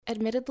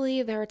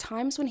Admittedly, there are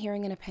times when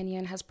hearing an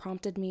opinion has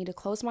prompted me to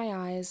close my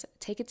eyes,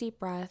 take a deep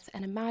breath,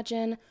 and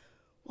imagine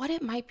what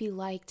it might be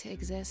like to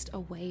exist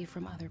away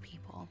from other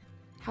people.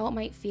 How it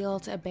might feel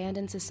to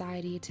abandon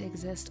society to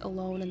exist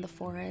alone in the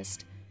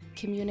forest,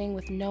 communing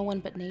with no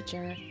one but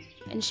nature,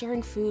 and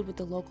sharing food with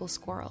the local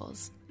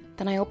squirrels.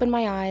 Then I open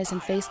my eyes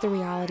and face the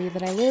reality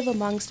that I live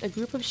amongst a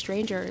group of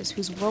strangers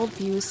whose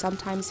worldviews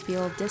sometimes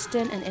feel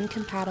distant and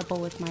incompatible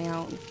with my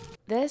own.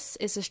 This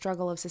is the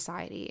struggle of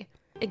society.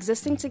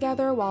 Existing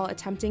together while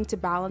attempting to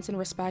balance and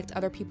respect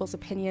other people's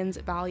opinions,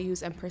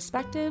 values, and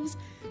perspectives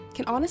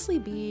can honestly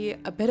be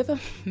a bit of a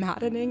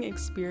maddening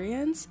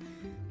experience,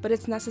 but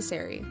it's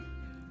necessary.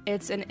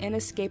 It's an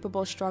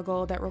inescapable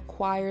struggle that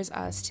requires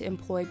us to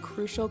employ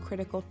crucial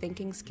critical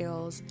thinking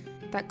skills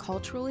that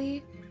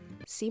culturally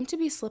seem to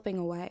be slipping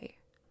away.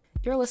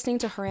 You're listening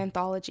to Her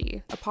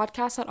Anthology, a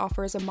podcast that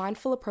offers a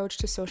mindful approach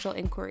to social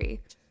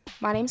inquiry.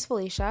 My name's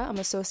Felicia, I'm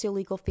a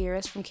socio-legal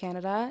theorist from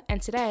Canada,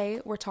 and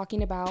today we're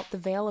talking about the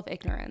veil of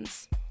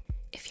ignorance.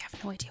 If you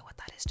have no idea what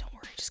that is, don't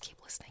worry, just keep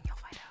listening, you'll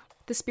find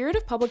out. The spirit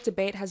of public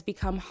debate has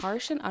become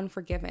harsh and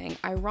unforgiving.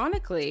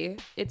 Ironically,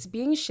 it's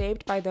being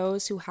shaped by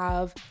those who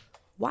have,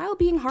 while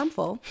being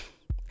harmful,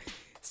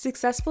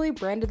 successfully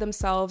branded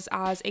themselves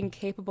as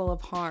incapable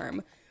of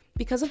harm.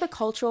 Because of the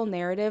cultural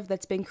narrative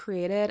that's been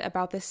created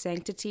about the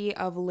sanctity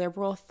of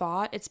liberal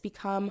thought, it's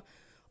become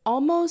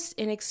almost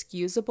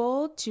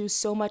inexcusable to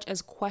so much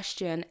as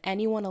question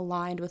anyone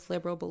aligned with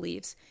liberal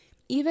beliefs,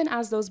 even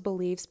as those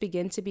beliefs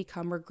begin to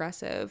become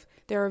regressive.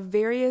 There are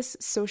various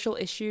social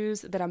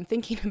issues that I'm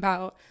thinking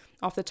about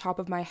off the top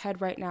of my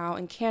head right now.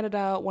 In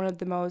Canada, one of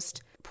the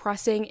most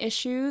pressing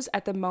issues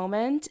at the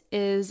moment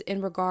is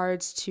in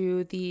regards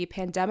to the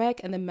pandemic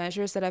and the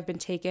measures that have been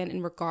taken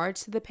in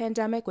regards to the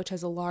pandemic, which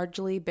has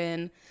largely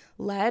been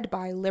led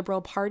by liberal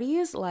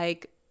parties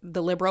like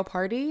the Liberal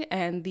Party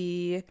and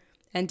the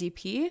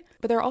NDP,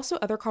 but there are also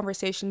other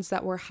conversations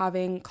that we're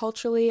having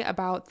culturally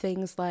about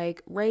things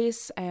like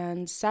race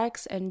and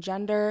sex and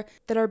gender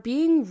that are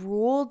being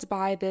ruled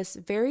by this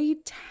very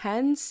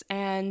tense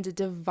and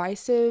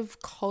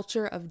divisive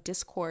culture of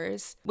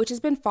discourse, which has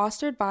been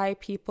fostered by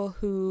people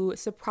who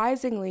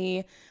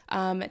surprisingly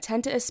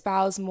tend to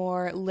espouse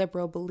more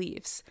liberal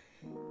beliefs.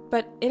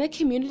 But in a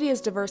community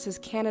as diverse as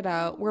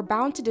Canada, we're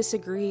bound to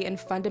disagree in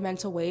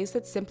fundamental ways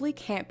that simply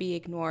can't be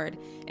ignored.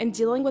 And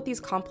dealing with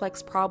these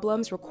complex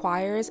problems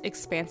requires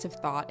expansive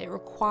thought. It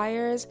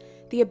requires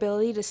the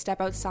ability to step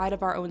outside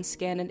of our own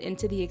skin and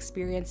into the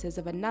experiences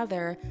of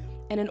another.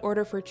 And in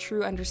order for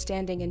true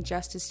understanding and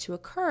justice to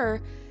occur,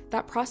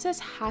 that process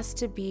has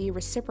to be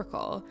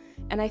reciprocal.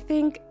 And I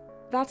think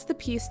that's the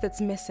piece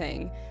that's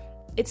missing.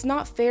 It's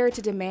not fair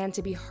to demand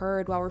to be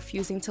heard while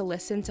refusing to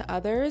listen to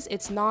others.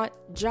 It's not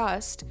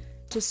just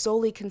to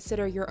solely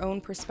consider your own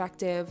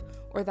perspective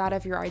or that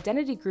of your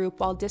identity group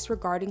while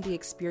disregarding the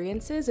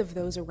experiences of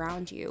those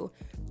around you.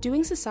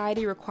 Doing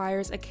society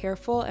requires a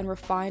careful and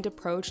refined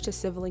approach to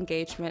civil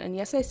engagement. And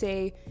yes, I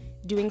say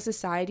doing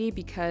society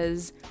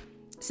because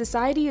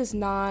society is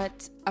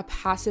not a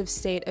passive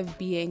state of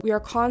being. We are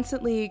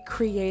constantly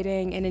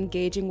creating and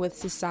engaging with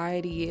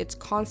society. It's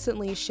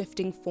constantly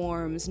shifting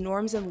forms.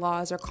 Norms and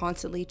laws are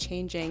constantly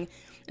changing.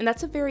 And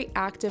that's a very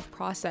active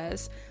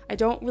process. I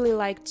don't really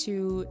like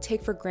to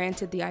take for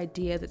granted the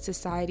idea that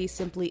society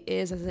simply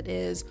is as it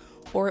is,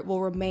 or it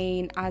will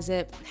remain as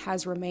it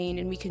has remained,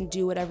 and we can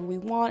do whatever we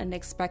want and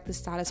expect the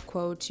status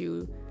quo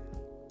to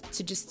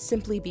just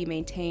simply be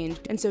maintained.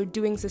 And so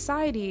doing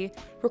society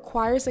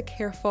requires a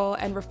careful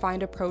and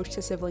refined approach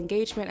to civil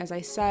engagement, as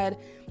I said,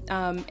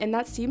 and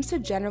that seems to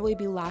generally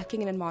be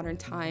lacking in modern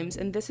times.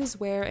 And this is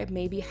where it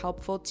may be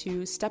helpful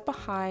to step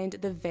behind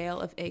the veil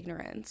of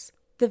ignorance.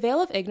 The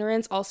veil of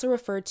ignorance, also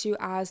referred to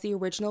as the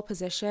original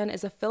position,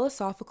 is a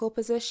philosophical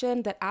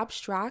position that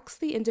abstracts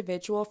the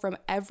individual from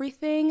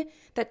everything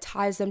that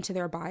ties them to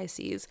their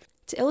biases.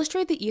 To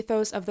illustrate the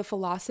ethos of the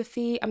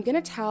philosophy, I'm going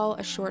to tell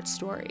a short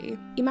story.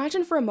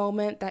 Imagine for a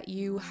moment that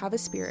you have a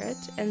spirit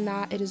and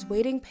that it is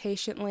waiting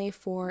patiently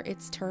for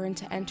its turn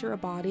to enter a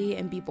body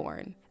and be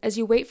born. As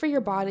you wait for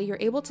your body, you're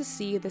able to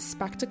see the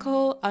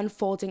spectacle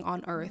unfolding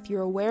on Earth.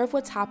 You're aware of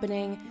what's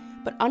happening,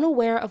 but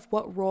unaware of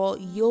what role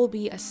you'll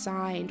be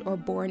assigned or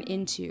born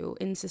into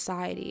in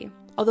society.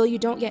 Although you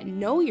don't yet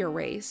know your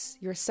race,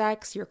 your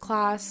sex, your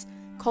class,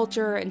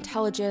 culture,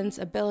 intelligence,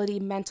 ability,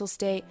 mental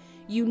state,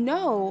 you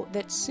know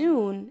that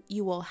soon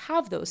you will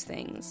have those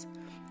things,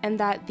 and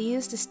that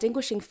these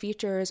distinguishing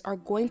features are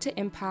going to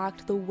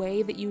impact the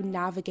way that you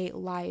navigate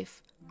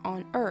life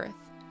on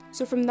Earth.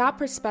 So from that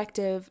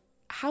perspective,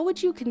 how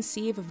would you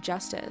conceive of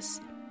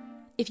justice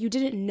if you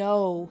didn't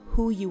know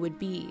who you would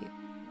be?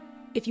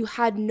 If you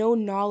had no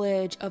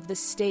knowledge of the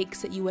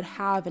stakes that you would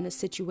have in a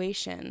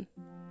situation?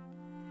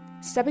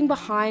 Stepping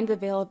behind the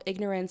veil of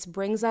ignorance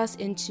brings us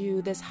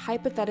into this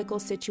hypothetical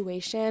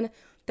situation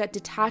that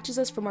detaches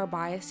us from our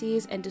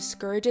biases and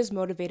discourages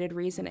motivated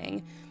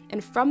reasoning.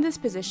 And from this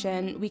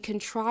position, we can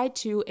try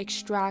to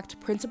extract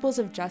principles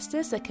of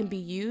justice that can be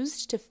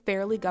used to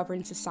fairly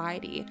govern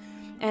society.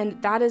 And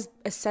that is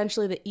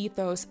essentially the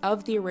ethos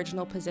of the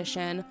original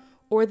position,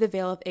 or the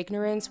veil of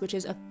ignorance, which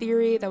is a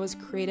theory that was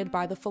created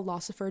by the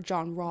philosopher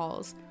John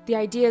Rawls. The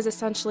idea is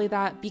essentially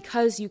that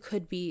because you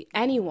could be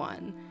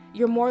anyone,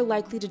 you're more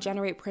likely to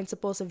generate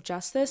principles of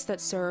justice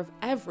that serve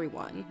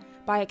everyone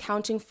by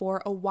accounting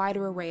for a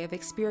wider array of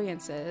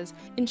experiences.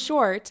 In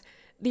short,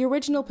 the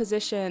original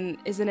position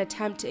is an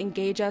attempt to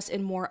engage us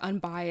in more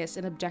unbiased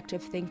and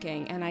objective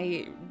thinking, and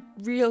I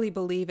really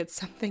believe it's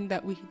something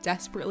that we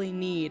desperately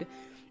need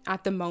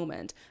at the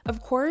moment.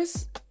 Of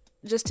course,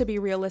 just to be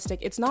realistic,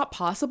 it's not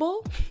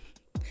possible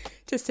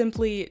to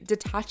simply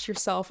detach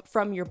yourself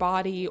from your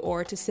body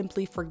or to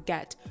simply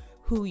forget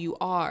who you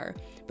are.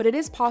 But it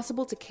is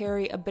possible to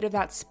carry a bit of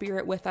that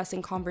spirit with us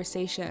in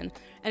conversation,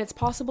 and it's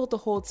possible to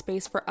hold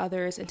space for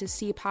others and to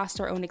see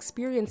past our own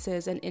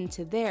experiences and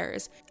into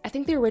theirs. I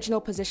think the original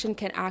position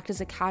can act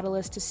as a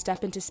catalyst to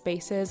step into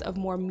spaces of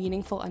more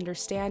meaningful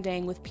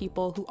understanding with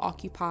people who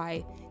occupy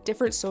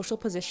different social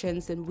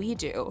positions than we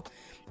do.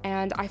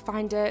 And I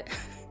find it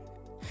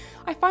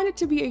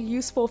to be a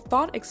useful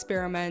thought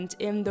experiment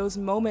in those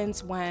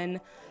moments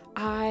when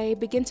I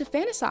begin to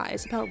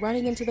fantasize about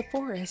running into the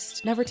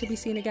forest, never to be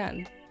seen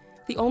again.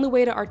 The only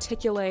way to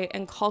articulate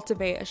and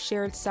cultivate a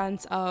shared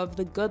sense of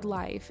the good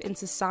life in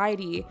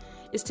society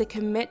is to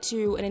commit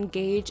to an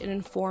engaged and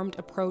informed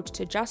approach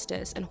to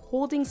justice, and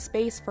holding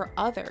space for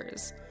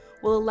others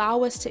will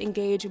allow us to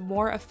engage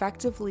more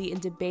effectively in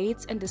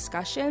debates and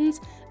discussions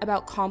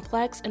about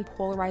complex and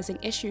polarizing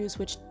issues,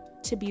 which,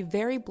 to be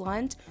very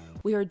blunt,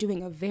 we are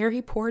doing a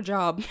very poor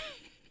job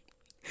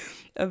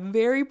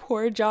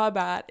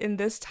at in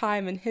this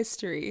time in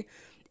history.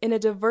 In a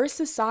diverse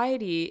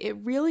society, it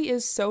really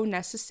is so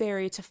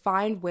necessary to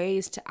find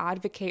ways to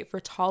advocate for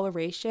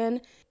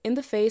toleration in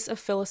the face of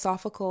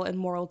philosophical and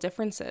moral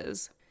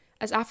differences.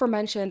 As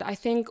aforementioned, I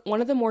think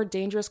one of the more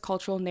dangerous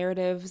cultural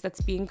narratives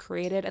that's being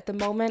created at the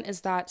moment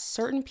is that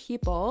certain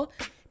people,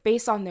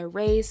 based on their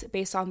race,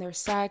 based on their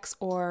sex,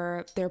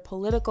 or their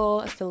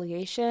political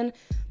affiliation,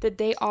 that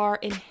they are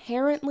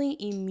inherently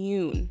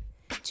immune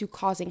to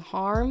causing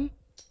harm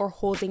or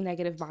holding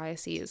negative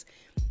biases.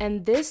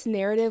 And this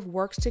narrative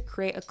works to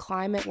create a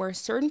climate where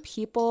certain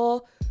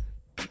people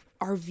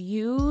are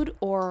viewed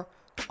or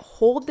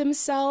hold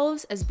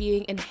themselves as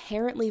being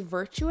inherently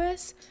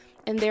virtuous,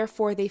 and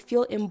therefore they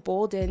feel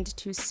emboldened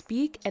to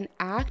speak and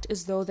act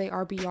as though they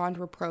are beyond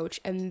reproach.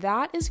 And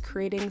that is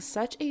creating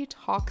such a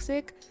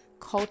toxic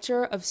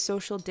culture of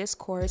social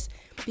discourse,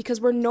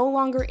 because we're no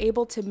longer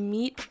able to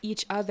meet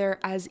each other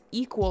as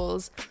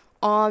equals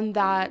on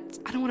that,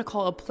 I don't want to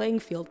call it a playing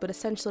field, but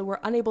essentially we're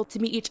unable to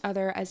meet each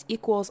other as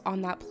equals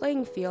on that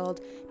playing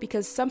field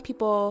because some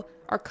people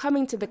are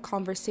coming to the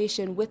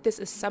conversation with this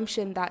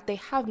assumption that they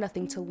have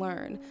nothing to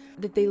learn,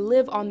 that they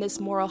live on this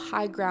moral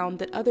high ground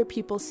that other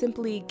people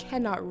simply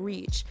cannot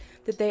reach,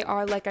 that they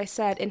are, like I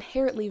said,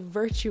 inherently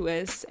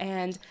virtuous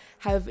and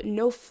have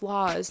no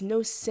flaws,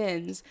 no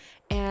sins,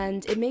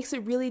 and it makes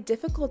it really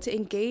difficult to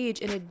engage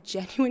in a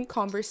genuine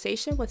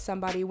conversation with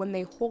somebody when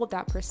they hold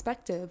that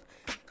perspective.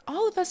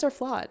 All of us are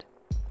flawed.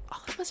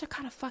 All of us are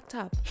kind of fucked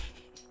up.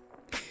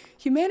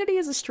 Humanity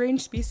is a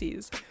strange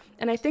species,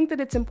 and I think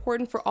that it's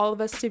important for all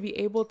of us to be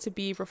able to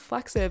be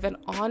reflexive and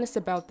honest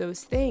about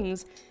those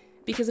things,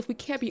 because if we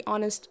can't be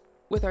honest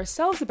with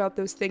ourselves about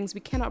those things,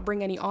 we cannot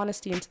bring any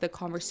honesty into the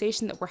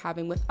conversation that we're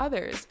having with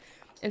others.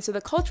 And so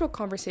the cultural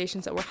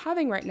conversations that we're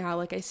having right now,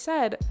 like I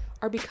said,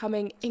 are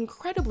becoming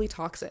incredibly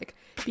toxic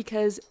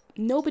because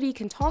nobody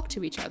can talk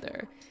to each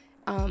other.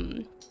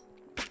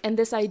 And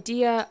this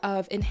idea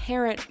of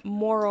inherent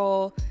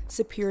moral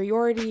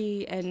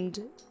superiority and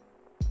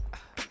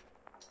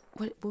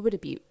what would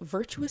it be?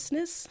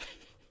 Virtuousness?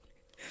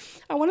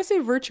 I want to say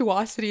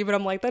virtuosity, but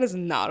I'm like, that is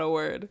not a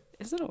word.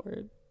 Is it a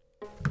word?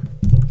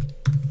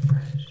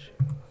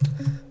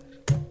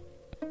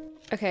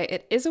 Okay,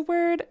 it is a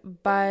word,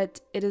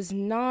 but it is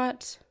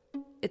not,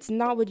 it's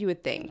not what you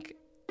would think.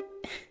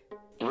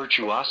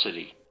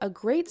 Virtuosity. A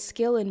great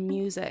skill in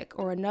music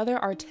or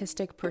another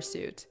artistic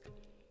pursuit.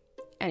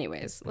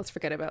 Anyways, let's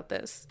forget about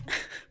this.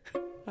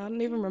 I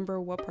don't even remember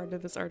what part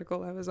of this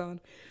article I was on.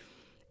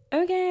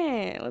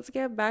 Okay, let's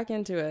get back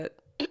into it.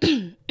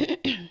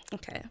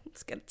 Okay,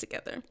 let's get it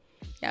together.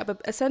 Yeah,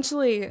 but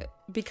essentially,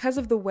 because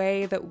of the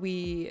way that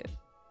we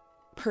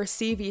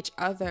perceive each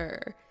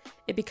other,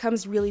 it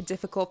becomes really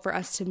difficult for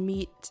us to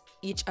meet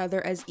each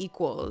other as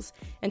equals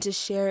and to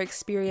share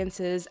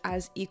experiences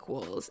as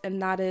equals. And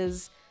that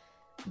is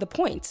the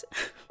point.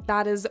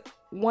 That is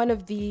one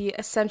of the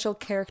essential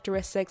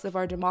characteristics of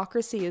our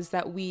democracy, is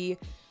that we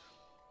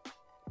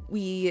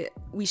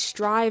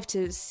strive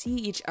to see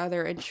each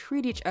other and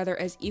treat each other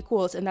as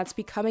equals, and that's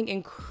becoming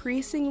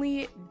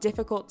increasingly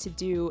difficult to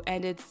do,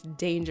 and it's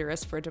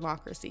dangerous for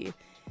democracy.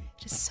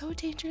 It is so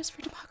dangerous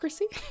for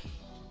democracy.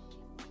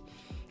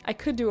 I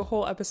could do a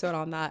whole episode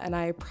on that, and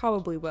I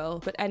probably will,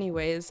 but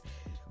anyways,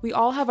 we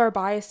all have our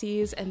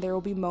biases, and there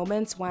will be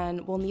moments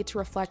when we'll need to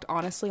reflect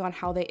honestly on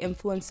how they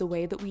influence the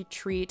way that we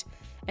treat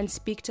and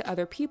speak to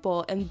other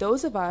people, and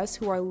those of us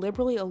who are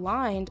liberally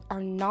aligned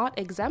are not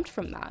exempt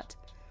from that.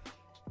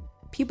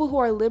 people who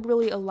are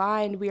liberally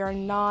aligned, we are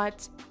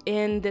not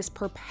in this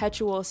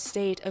perpetual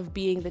state of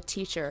being the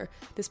teacher,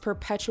 this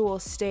perpetual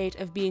state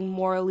of being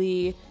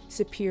morally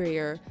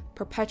superior,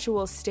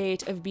 perpetual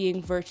state of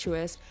being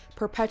virtuous,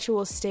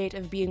 perpetual state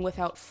of being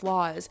without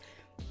flaws.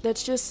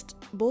 That's just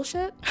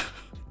bullshit.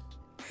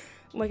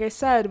 Like I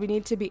said, we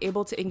need to be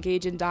able to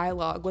engage in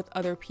dialogue with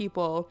other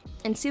people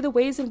and see the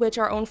ways in which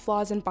our own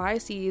flaws and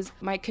biases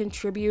might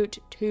contribute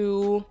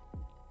to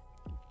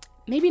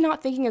maybe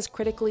not thinking as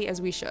critically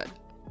as we should.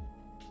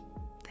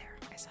 There,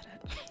 I said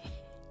it.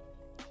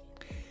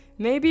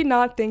 Maybe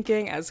not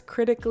thinking as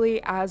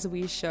critically as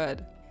we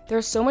should.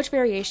 There's so much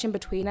variation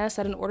between us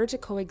that in order to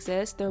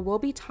coexist, there will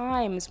be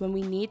times when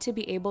we need to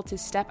be able to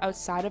step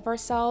outside of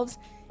ourselves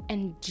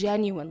and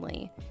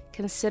genuinely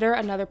consider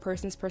another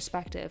person's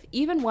perspective,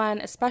 even when,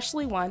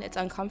 especially when, it's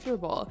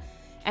uncomfortable.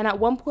 And at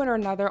one point or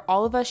another,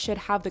 all of us should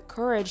have the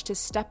courage to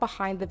step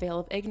behind the veil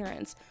of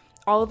ignorance.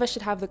 All of us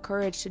should have the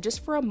courage to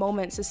just for a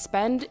moment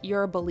suspend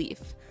your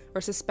belief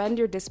or suspend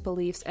your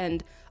disbeliefs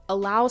and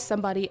allow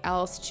somebody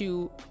else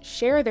to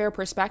share their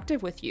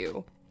perspective with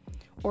you,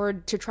 or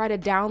to try to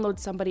download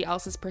somebody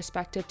else's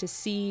perspective to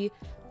see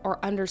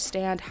or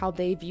understand how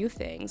they view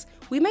things.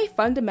 We may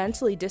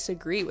fundamentally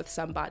disagree with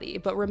somebody,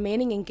 but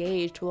remaining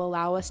engaged will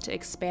allow us to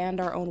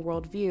expand our own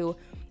worldview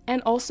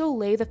and also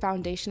lay the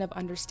foundation of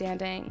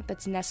understanding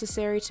that's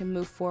necessary to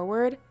move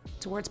forward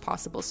towards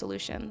possible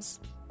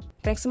solutions.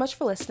 Thanks so much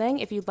for listening.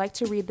 If you'd like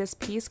to read this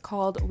piece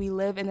called We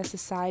Live in a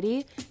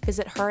Society,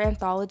 visit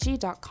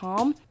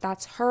heranthology.com.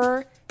 That's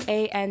her,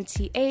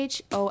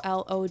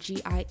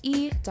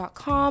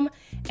 ANTHOLOGIE.com.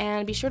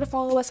 And be sure to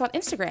follow us on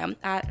Instagram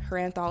at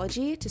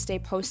heranthology to stay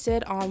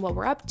posted on what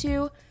we're up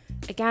to.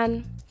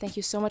 Again, thank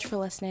you so much for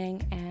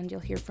listening, and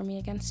you'll hear from me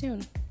again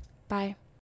soon. Bye.